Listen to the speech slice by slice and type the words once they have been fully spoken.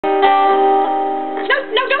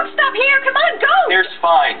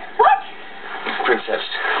fine. What? Princess,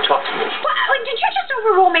 talk to me. What? Did you just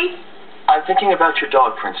overrule me? I'm thinking about your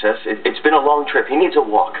dog, Princess. It's been a long trip. He needs a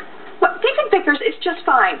walk. Well, David Vickers is just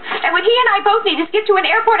fine. And what he and I both need is get to an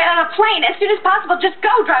airport and on a plane as soon as possible. Just go,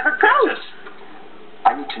 driver, go. Princess,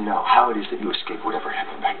 I need to know how it is that you escaped whatever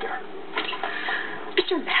happened back there.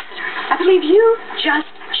 Mr. Ambassador, I believe you just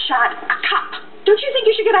shot a cop. Don't you think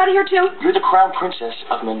you should get out of here, too? You're the crown princess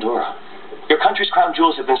of Mandora. Your country's crown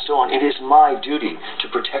jewels have been stolen. It is my duty to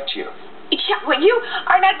protect you. Yeah, well, you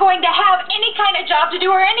are not going to have any kind of job to do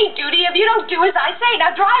or any duty if you don't do as I say.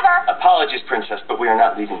 Now, driver. Apologies, Princess, but we are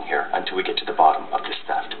not leaving here until we get to the bottom of this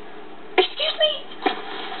theft. Excuse me?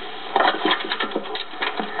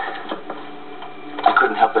 I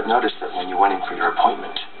couldn't help but notice that when you went in for your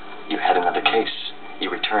appointment, you had another case. You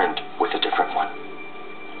returned with a different one.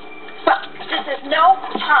 Well, this is no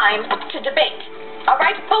time to debate. All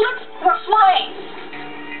right? Bullets were flying.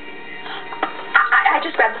 I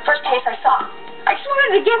just grabbed the first case I saw. I just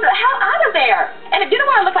wanted to get the hell out of there. And if you don't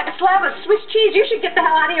want to look like a slab of Swiss cheese, you should get the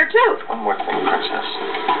hell out of here, too. One more thing, Princess.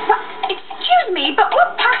 Well, excuse me, but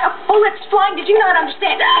what part of bullets flying did you not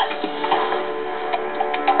understand?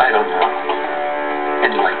 I don't know.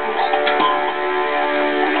 Enlighten me.